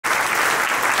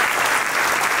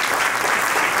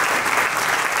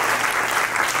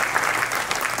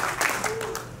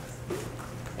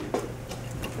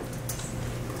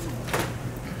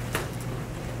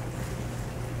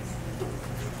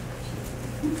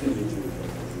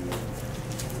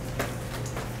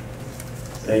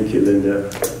Thank you,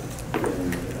 Linda.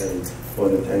 And I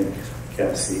want to thank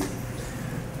Cassie.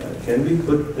 Can we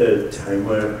put the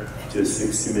timer to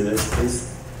 60 minutes,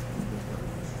 please?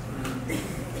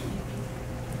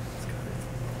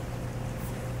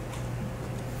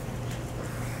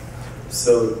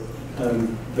 So,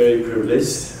 I'm very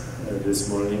privileged this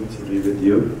morning to be with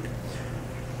you.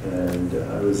 And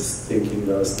I was thinking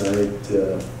last night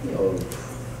of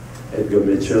Edgar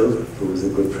Mitchell, who was a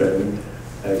good friend,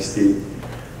 actually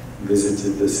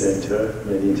visited the center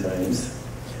many times.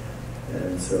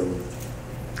 And so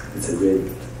it's a great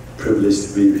privilege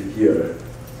to be here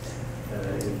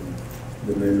in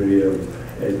the memory of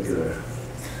Edgar.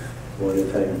 I want to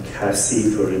thank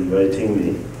Cassie for inviting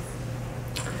me.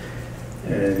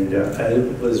 And I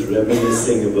was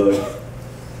reminiscing about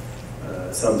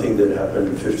something that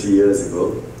happened 50 years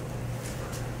ago.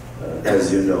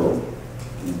 As you know,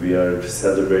 we are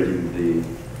celebrating the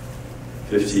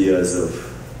 50 years of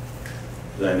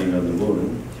landing on the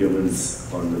moon, humans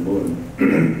on the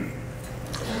moon.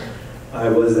 I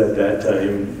was at that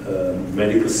time a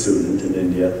medical student in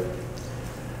India,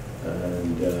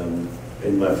 and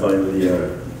in my final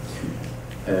year,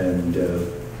 and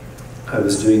I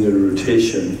was doing a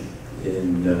rotation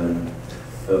in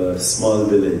a small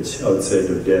village outside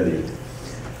of Delhi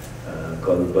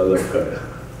called Balakar.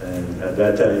 And at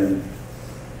that time,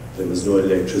 there was no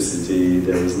electricity,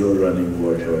 there was no running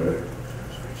water.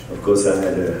 Of course, I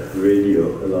had a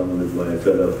radio along with my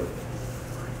fellow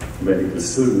medical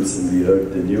students, and we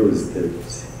heard the news that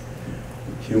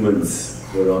humans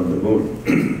were on the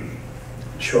moon.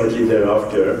 Shortly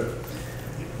thereafter,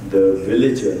 the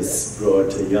villagers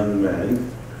brought a young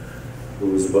man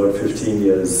who was about 15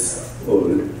 years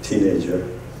old, teenager,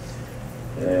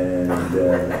 and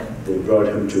they brought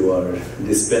him to our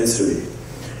dispensary.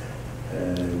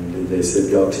 And they said,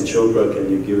 Dr. Chopra, can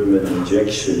you give him an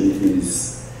injection?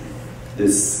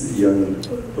 This young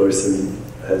person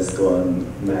has gone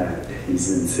mad, he's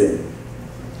insane.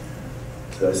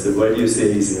 So I said, why do you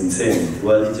say he's insane?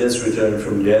 Well, he just returned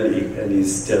from Delhi and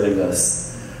he's telling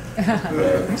us that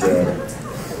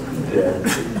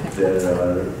there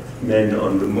are men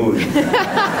on the moon.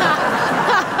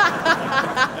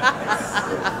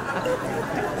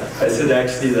 I said,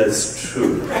 actually, that's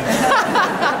true.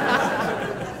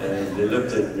 And they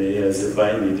looked at me as if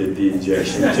I needed the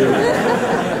injection too.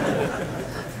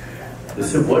 They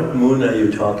said, what moon are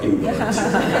you talking about?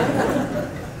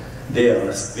 They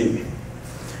asked me.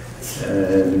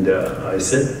 And I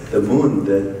said, the moon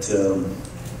that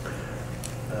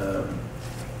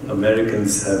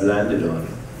Americans have landed on.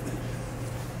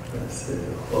 I said,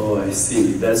 oh, I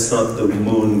see. That's not the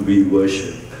moon we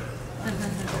worship.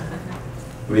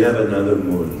 We have another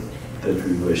moon that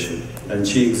we worship, and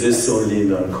she exists only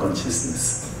in our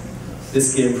consciousness.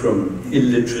 This came from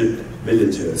illiterate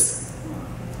villagers.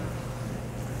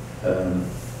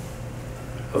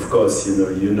 Of course,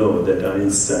 you know that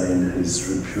Einstein is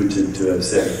reputed to have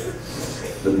said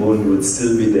the moon would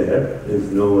still be there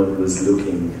if no one was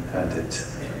looking at it.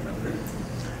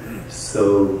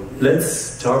 So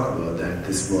let's talk about that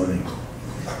this morning.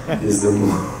 Is the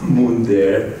moon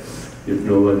there if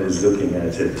no one is looking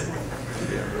at it?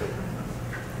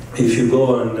 If you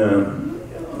go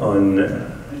on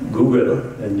Google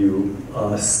and you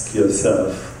ask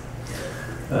yourself,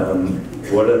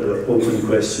 what are the open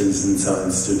questions in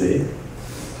science today?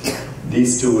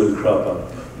 These two will crop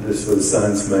up. This was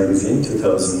Science Magazine,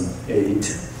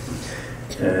 2008.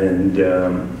 And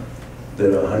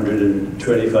there are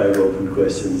 125 open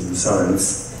questions in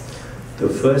science. The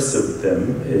first of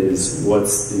them is,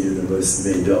 what's the universe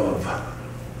made of?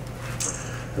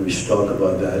 And we should talk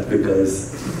about that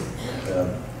because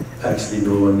actually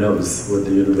no one knows what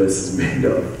the universe is made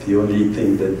of. The only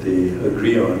thing that they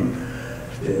agree on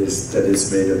is that it's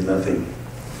made of nothing.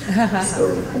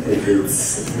 So if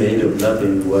it's made of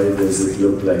nothing, why does it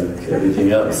look like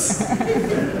everything else?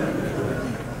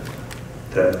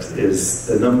 That is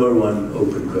the number one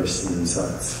open question in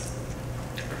science.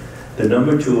 The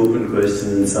number two open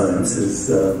question in science is,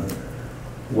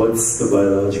 what's the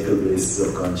biological basis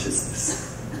of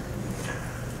consciousness?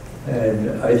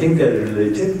 And I think they're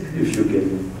related, if you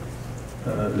can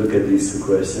look at these two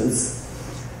questions,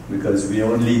 because we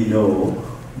only know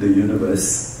the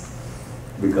universe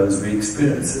because we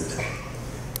experience it.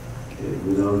 Okay?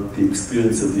 Without the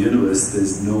experience of the universe,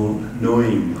 there's no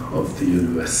knowing of the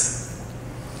universe.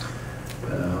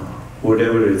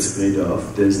 Whatever it's made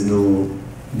of, there's no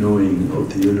knowing of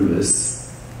the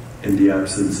universe in the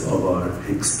absence of our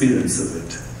experience of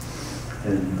it.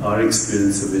 And our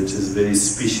experience of it is very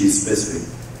species-specific.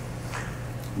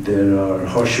 There are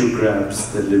horseshoe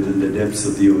crabs that live in the depths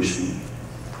of the ocean,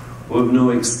 who have no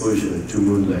exposure to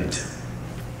moonlight.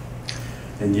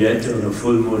 And yet, on a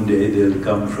full moon day, they'll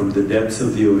come from the depths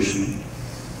of the ocean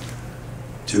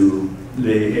to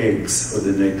lay eggs for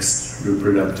the next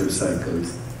reproductive cycle.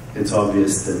 It's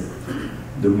obvious that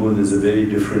the moon is a very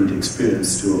different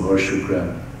experience to a horseshoe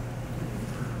crab,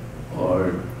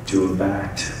 or to a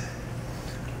bat,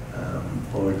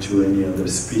 or to any other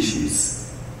species.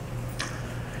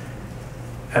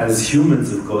 As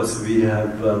humans, of course, we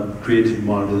have created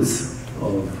models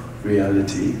of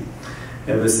reality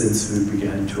ever since we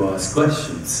began to ask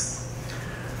questions.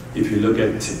 If you look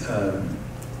at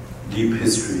deep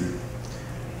history,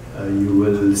 you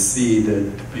will see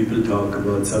that people talk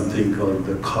about something called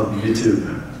the cognitive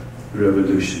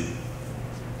revolution.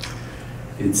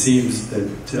 It seems that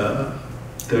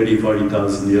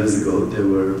 30,000–40,000 years ago, there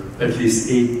were at least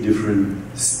 8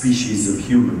 different species of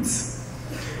humans.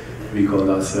 We call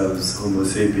ourselves Homo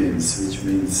sapiens, which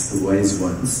means the wise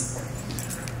ones,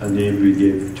 a name we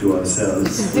gave to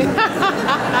ourselves.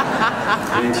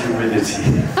 Great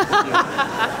humility.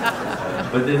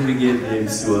 But then we gave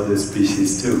names to other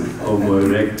species too. Homo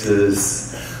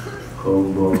erectus,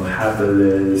 Homo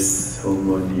habilis,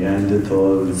 Homo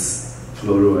neanderthals,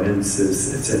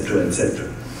 Floroensis, etc., etc.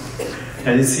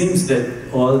 And it seems that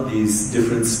all these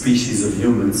different species of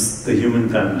humans, the human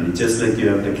family, just like you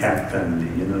have the cat family,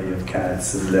 you know, you have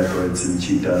cats and leopards and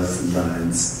cheetahs and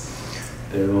lions.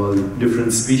 They're all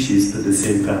different species, but the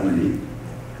same family.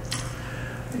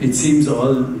 It seems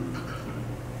all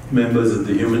members of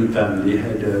the human family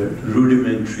had a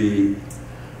rudimentary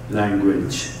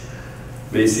language,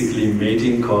 basically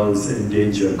mating calls and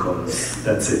danger calls,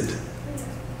 that's it.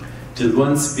 Till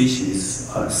one species,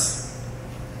 us,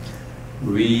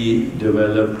 we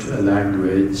developed a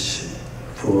language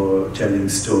for telling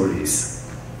stories.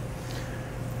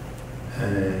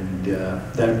 And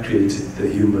that created the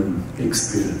human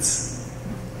experience.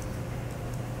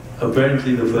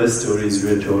 Apparently the first stories we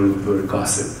were told were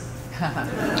gossip.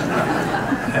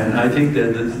 And I think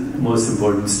they're the most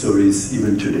important stories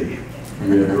even today.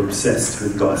 We are obsessed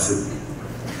with gossip.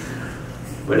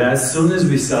 But as soon as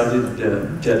we started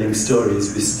telling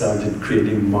stories, we started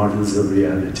creating models of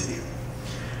reality.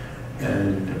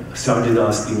 And started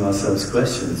asking ourselves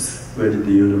questions. Where did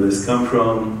the universe come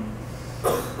from?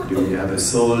 Do we have a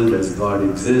soul? Does God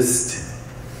exist?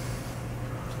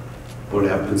 What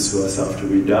happens to us after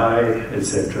we die?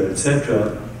 Etc.,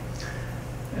 etc.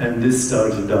 And this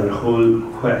started our whole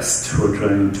quest for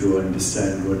trying to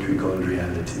understand what we call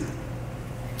reality.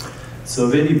 So a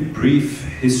very brief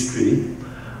history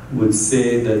would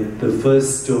say that the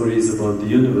first stories about the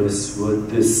universe were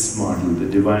this model, the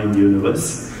divine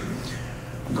universe.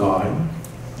 God,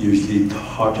 usually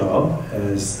thought of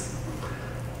as,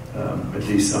 at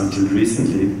least until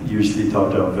recently, usually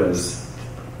thought of as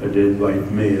a dead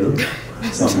white male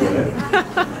somewhere,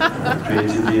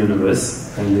 created the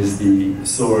universe and is the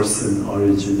source and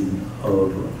origin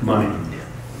of mind.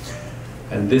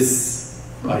 And this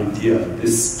idea,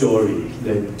 this story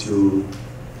led to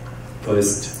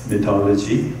first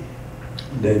mythology,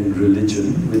 then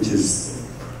religion, which is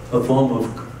a form of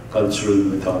cultural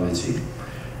mythology,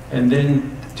 and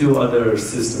then 2 other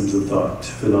systems of thought,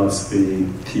 philosophy,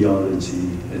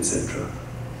 theology, etc.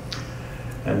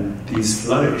 And these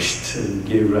flourished and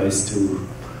gave rise to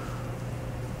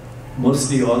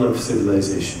mostly all of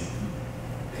civilization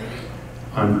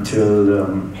until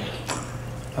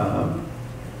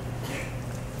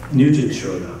Newton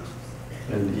showed up.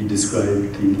 And he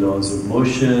described the laws of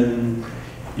motion,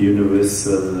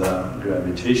 universal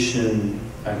gravitation.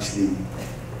 Actually,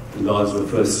 the laws were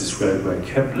first described by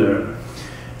Kepler,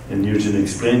 and Newton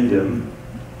explained them,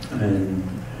 and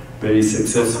very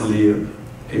successfully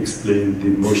explained the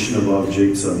motion of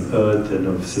objects on Earth and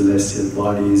of celestial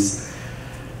bodies,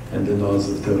 and the laws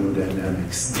of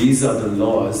thermodynamics. These are the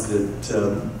laws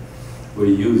that were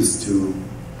used to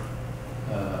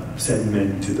send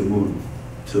men to the moon.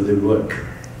 So they work,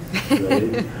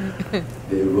 right?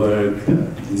 They work.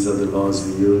 These are the laws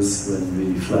we use when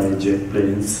we fly jet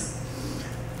planes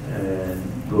and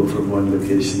go from one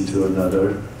location to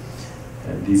another.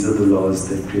 And these are the laws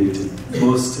that created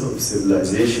most of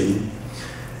civilization.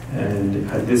 And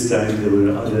at this time there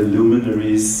were other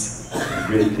luminaries,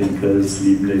 great thinkers,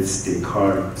 Leibniz,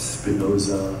 Descartes,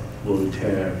 Spinoza,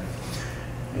 Voltaire,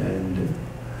 and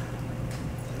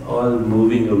all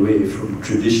moving away from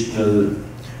traditional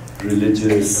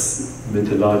religious,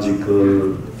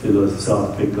 mythological,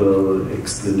 philosophical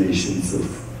explanations of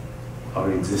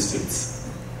our existence.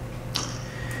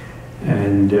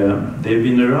 And they've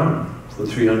been around for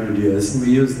 300 years and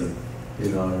we use them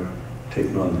in our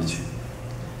technology.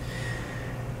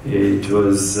 It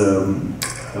was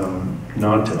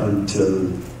not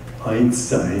until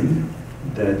Einstein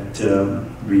that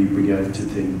we began to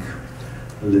think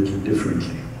a little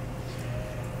differently.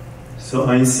 So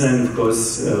Einstein, of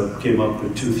course, came up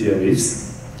with two theories.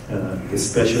 The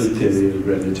special theory of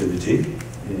relativity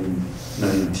in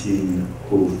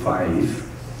 1905.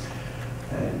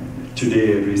 And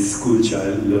today every school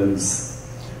child learns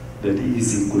that E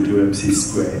is equal to mc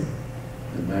squared.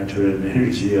 The matter and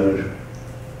energy are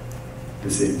the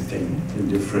same thing in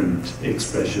different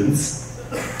expressions.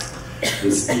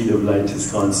 The speed of light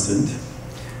is constant,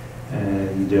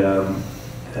 and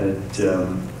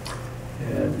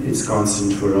it's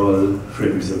constant for all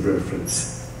frames of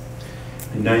reference.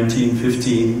 In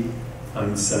 1915,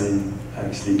 Einstein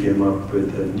actually came up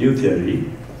with a new theory.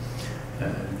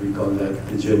 We call that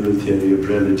the general theory of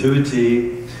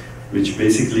relativity, which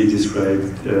basically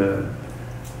described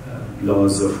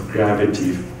laws of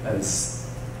gravity as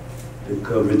the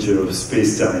curvature of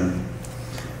space-time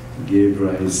gave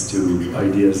rise to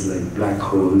ideas like black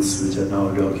holes, which are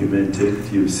now documented.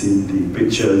 You've seen the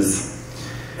pictures,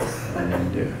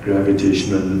 and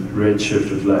gravitational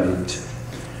redshift of light,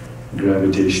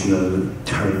 gravitational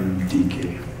time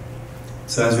decay.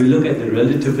 So as we look at the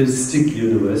relativistic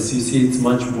universe, you see it's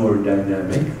much more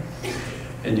dynamic,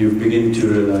 and you begin to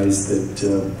realize that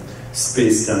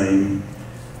space-time,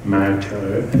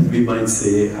 matter, and we might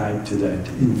say add to that,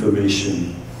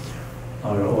 information,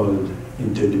 are all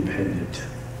interdependent.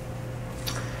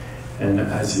 And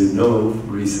as you know,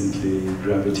 recently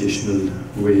gravitational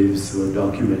waves were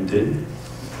documented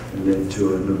and led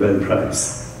to a Nobel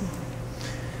Prize.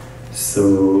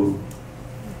 So,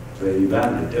 very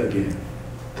valid again.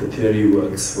 The theory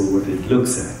works for what it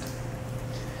looks at.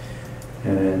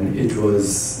 And it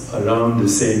was around the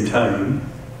same time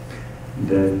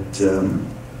that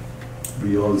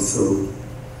we also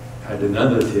had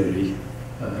another theory,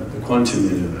 the quantum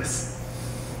universe.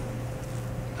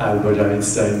 Albert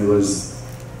Einstein was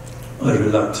a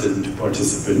reluctant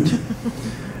participant,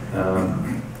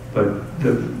 but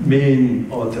the main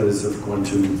authors of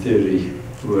quantum theory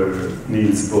were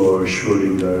Niels Bohr,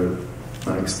 Schrödinger,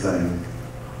 Max Planck,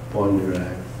 Paul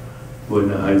Dirac,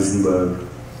 Werner Heisenberg.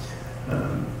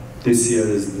 This year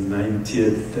is the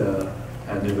 90th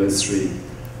anniversary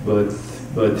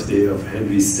birthday of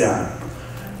Henry Stapp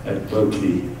at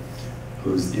Berkeley,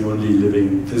 who's the only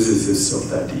living physicist of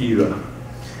that era.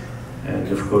 And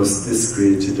of course, this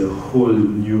created a whole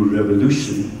new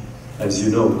revolution. As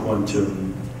you know,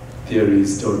 quantum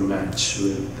theories don't match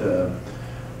with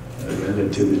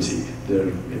relativity. They're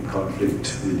in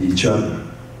conflict with each other.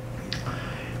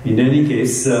 In any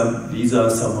case, these are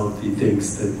some of the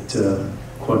things that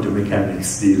quantum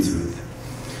mechanics deals with.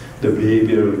 The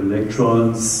behavior of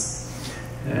electrons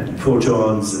and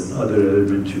photons and other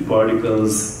elementary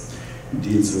particles. It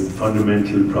deals with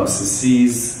fundamental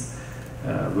processes,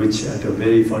 which at a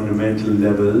very fundamental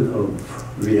level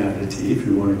of reality, if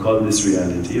you want to call this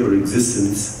reality or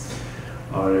existence,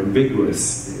 are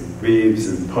ambiguous. Waves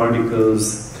and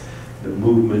particles, the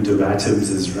movement of atoms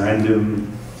is random.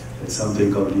 There's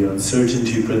something called the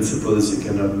uncertainty principles. You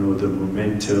cannot know the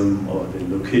momentum or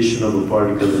the location of a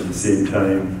particle at the same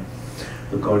time.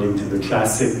 According to the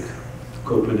classic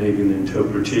Copenhagen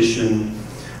interpretation,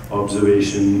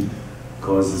 observation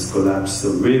causes collapse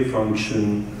of wave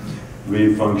function.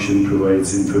 Wave function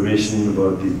provides information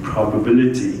about the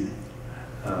probability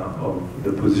of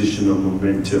the position of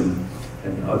momentum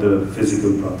and other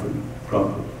physical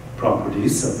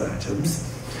properties of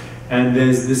atoms. And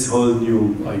there's this whole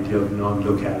new idea of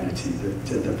non-locality,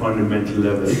 that at a fundamental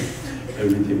level,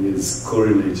 everything is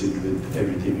correlated with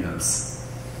everything else.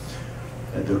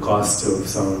 At the cost of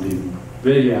sounding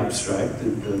very abstract,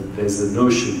 there's a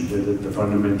notion that at the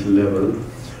fundamental level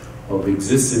of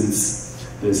existence,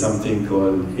 there's something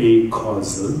called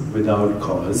acausal, without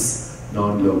cause,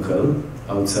 non-local,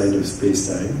 outside of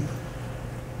space-time,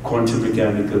 quantum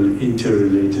mechanical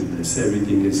interrelatedness.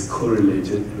 Everything is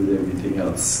correlated with everything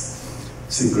else.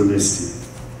 Synchronicity.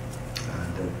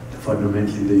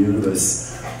 Fundamentally, the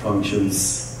universe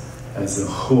functions as a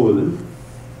whole,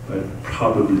 but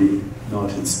probably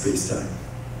not in space-time.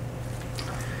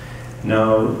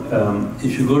 Now,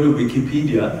 if you go to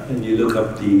Wikipedia and you look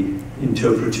up the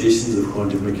interpretations of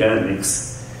quantum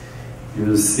mechanics,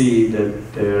 you'll see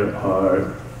that there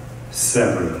are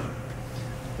several.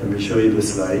 Let me show you the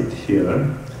slide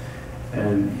here.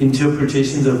 And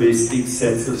interpretations are basically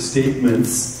sets of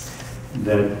statements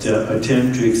that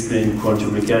attempt to explain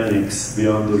quantum mechanics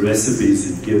beyond the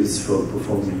recipes it gives for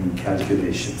performing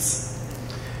calculations.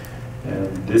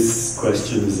 And this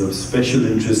question is of special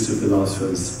interest to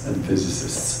philosophers and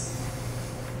physicists.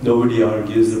 Nobody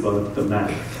argues about the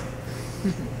math.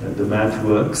 The math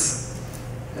works,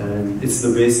 and it's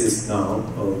the basis now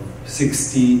of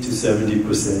 60 to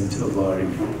 70% of our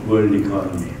world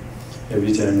economy.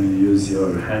 Every time you use your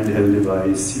handheld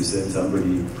device, you send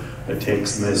somebody a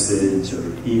text message or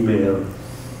email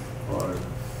or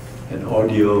an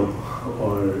audio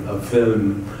or a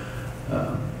film.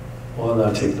 All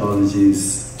our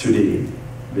technologies today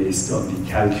based on the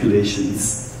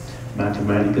calculations,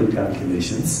 mathematical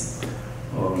calculations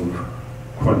of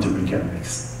quantum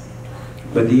mechanics.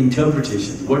 But the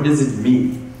interpretations, what does it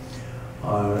mean,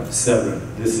 are several.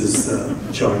 This is a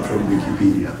chart from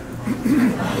Wikipedia.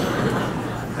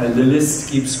 And the list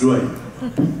keeps growing.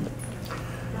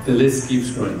 The list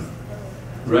keeps growing.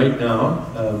 Right now,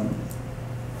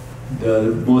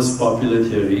 the most popular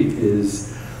theory is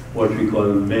what we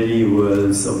call many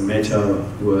worlds or meta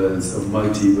worlds or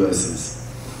multiverses.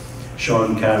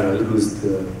 Sean Carroll, who's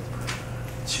the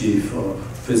chief of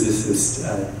physicist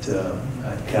at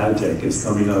Caltech, is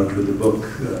coming out with a book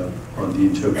on the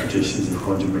interpretations of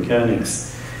quantum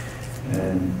mechanics,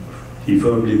 and he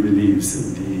firmly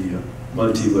believes in the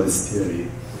multiverse theory.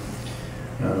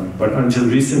 But until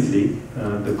recently,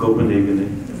 the Copenhagen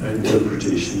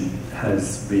interpretation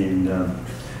has been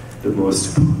the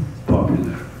most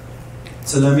popular.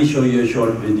 So let me show you a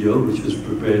short video which was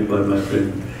prepared by my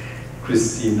friend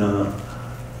Christina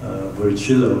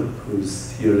Vercillo,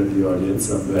 who's here in the audience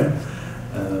somewhere.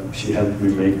 She helped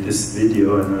me make this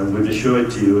video, and I'm going to show it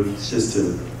to you. It's just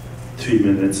 3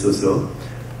 minutes or so.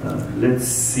 Let's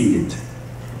see it.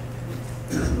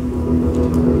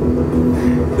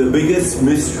 The biggest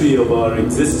mystery of our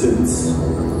existence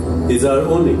is our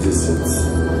own existence.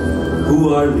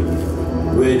 Who are we?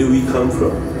 Where do we come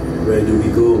from? Where do we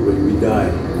go when we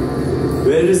die?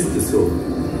 Where is the soul?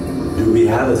 Do we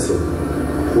have a soul?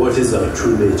 What is our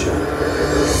true nature?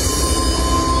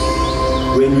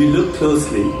 When we look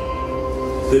closely,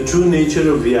 the true nature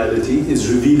of reality is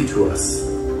revealed to us.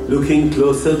 Looking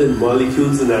closer than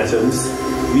molecules and atoms,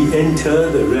 we enter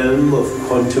the realm of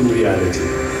quantum reality.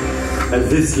 At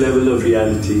this level of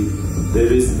reality,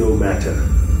 there is no matter.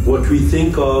 What we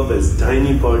think of as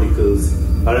tiny particles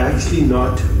are actually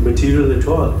not material at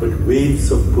all, but waves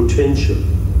of potential.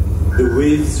 The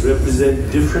waves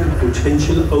represent different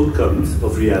potential outcomes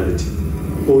of reality.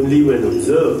 Only when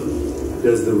observed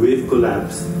does the wave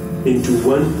collapse into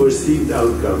one perceived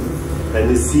outcome and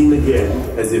is seen again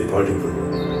as a particle.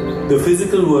 The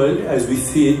physical world as we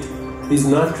see it is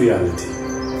not reality.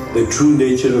 The true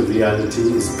nature of reality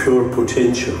is pure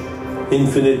potential,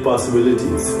 infinite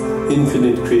possibilities,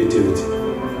 infinite creativity.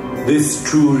 This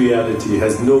true reality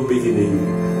has no beginning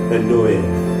and no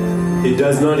end. It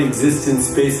does not exist in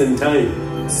space and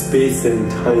time. Space and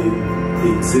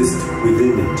time exist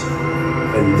within it.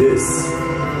 And this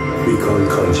we call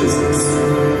consciousness.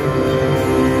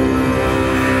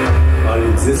 Our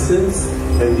existence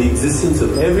and the existence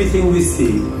of everything we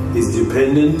see is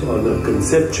dependent on a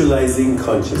conceptualizing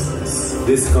consciousness.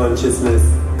 This consciousness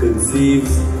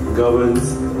conceives,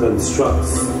 governs,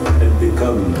 constructs, and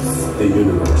becomes the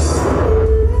universe.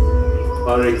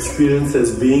 Our experience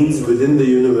as beings within the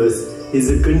universe is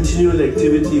a continual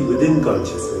activity within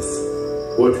consciousness.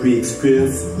 What we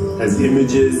experience as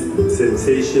images,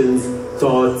 sensations,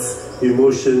 thoughts,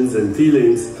 emotions, and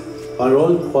feelings are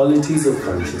all qualities of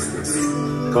consciousness.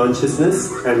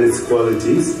 Consciousness and its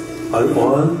qualities are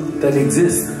all that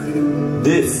exist.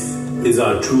 This is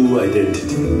our true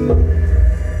identity.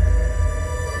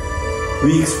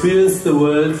 We experience the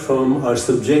world from our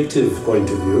subjective point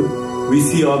of view. We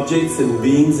see objects and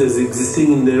beings as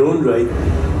existing in their own right,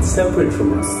 separate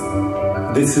from us.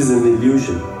 This is an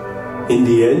illusion. In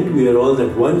the end, we are all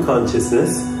that one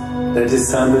consciousness that is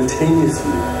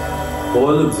simultaneously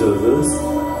all observers,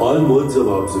 all modes of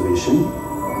observation,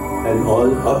 and all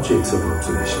objects of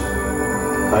observation.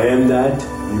 I am that,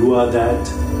 you are that,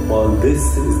 all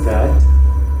this is that,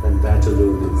 and that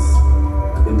alone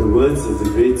is. In the words of the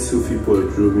great Sufi poet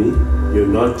Rumi, you're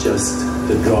not just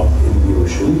the drop in the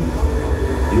ocean,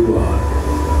 you are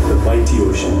the mighty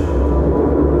ocean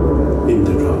in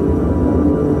the drop.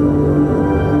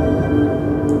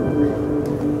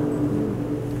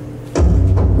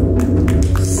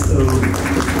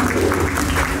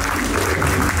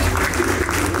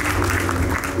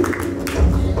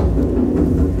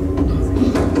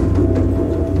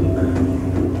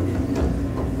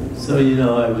 So, you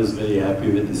know, I was very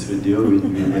happy with this video. We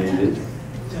made it,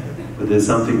 but there's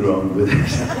something wrong with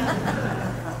it.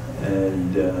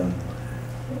 And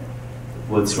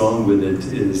what's wrong with it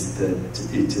is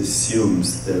that it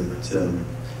assumes that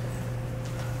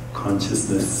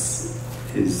consciousness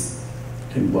is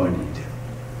embodied.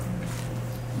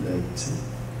 That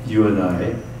you and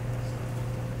I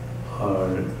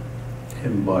our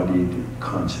embodied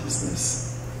consciousness.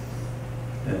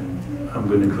 And I'm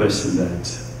going to question that.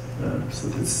 So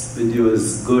this video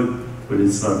is good, but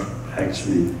it's not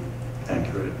actually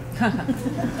accurate.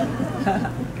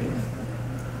 Okay.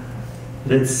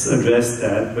 Let's address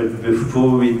that, but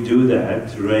before we do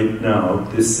that, right now,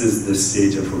 this is the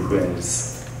state of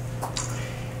affairs.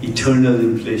 Eternal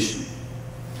inflation,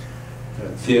 a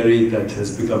theory that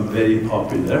has become very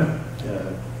popular,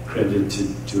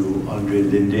 credited to Andre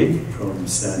Linde from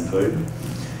Stanford.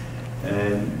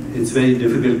 And it's very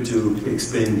difficult to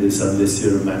explain this unless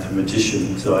you're a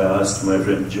mathematician. So I asked my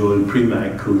friend Joel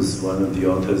Premack, who's one of the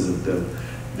authors of the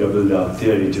double dark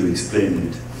theory, to explain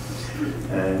it.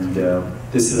 And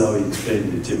this is how he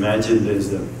explained it. Imagine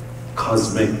there's a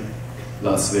cosmic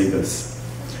Las Vegas.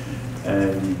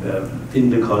 And in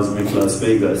the cosmic Las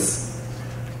Vegas,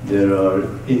 there are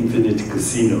infinite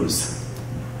casinos.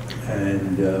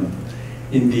 And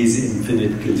in these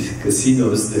infinite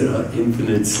casinos, there are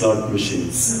infinite slot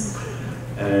machines.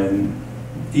 And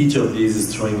each of these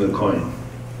is throwing a coin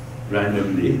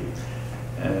randomly.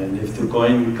 And if the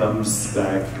coin comes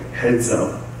back heads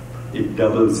up, it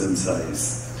doubles in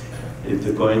size. If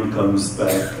the coin comes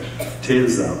back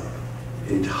tails up,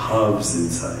 it halves in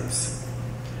size.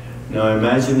 Now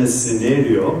imagine a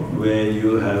scenario where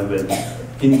you have an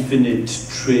infinite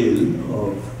trail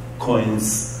of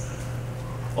coins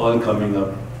all coming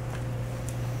up,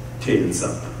 tails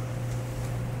up,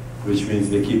 which means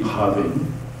they keep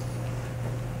halving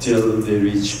till they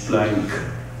reach blank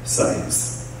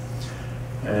size.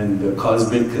 And the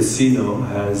cosmic casino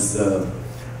has a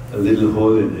little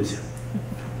hole in it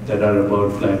that are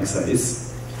about blank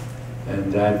size,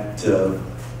 and that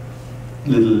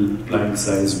little blank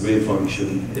size wave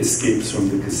function escapes from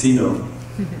the casino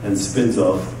and spins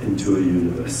off into a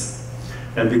universe.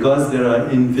 And because there are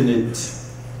infinite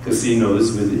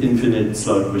casinos with infinite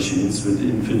slot machines, with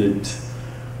infinite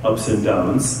ups and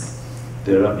downs,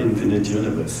 there are infinite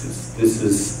universes. This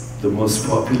is the most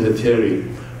popular theory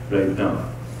right now.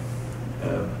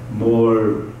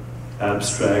 More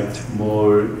abstract,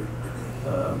 more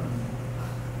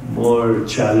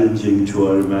challenging to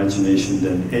our imagination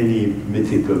than any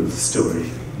mythical story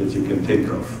that you can think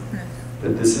of.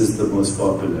 That this is the most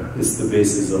popular. It's the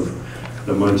basis of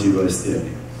the multiverse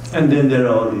theory. And then there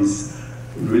are all these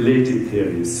related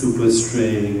theories,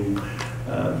 superstring.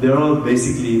 They're all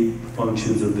basically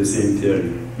functions of the same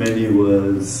theory. Many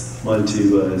worlds,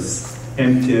 multiverse,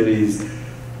 M theories.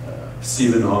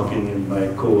 Stephen Hawking and my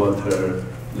co-author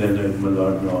Leonard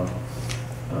Mallarmé,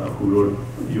 who wrote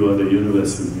You Are the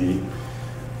Universe with me,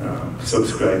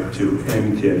 subscribe to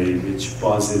M theory, which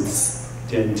posits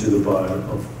 10 to the power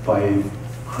of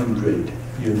 500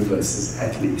 universes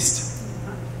at least.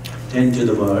 10 to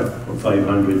the power of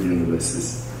 500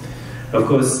 universes. Of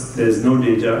course, there's no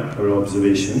data or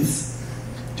observations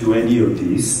to any of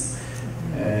these,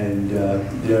 and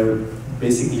they're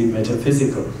basically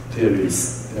metaphysical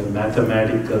theories,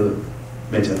 mathematical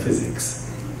metaphysics.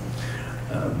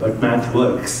 But math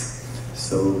works.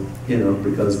 So,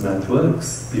 because math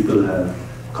works, people have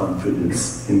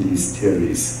confidence in these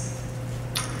theories.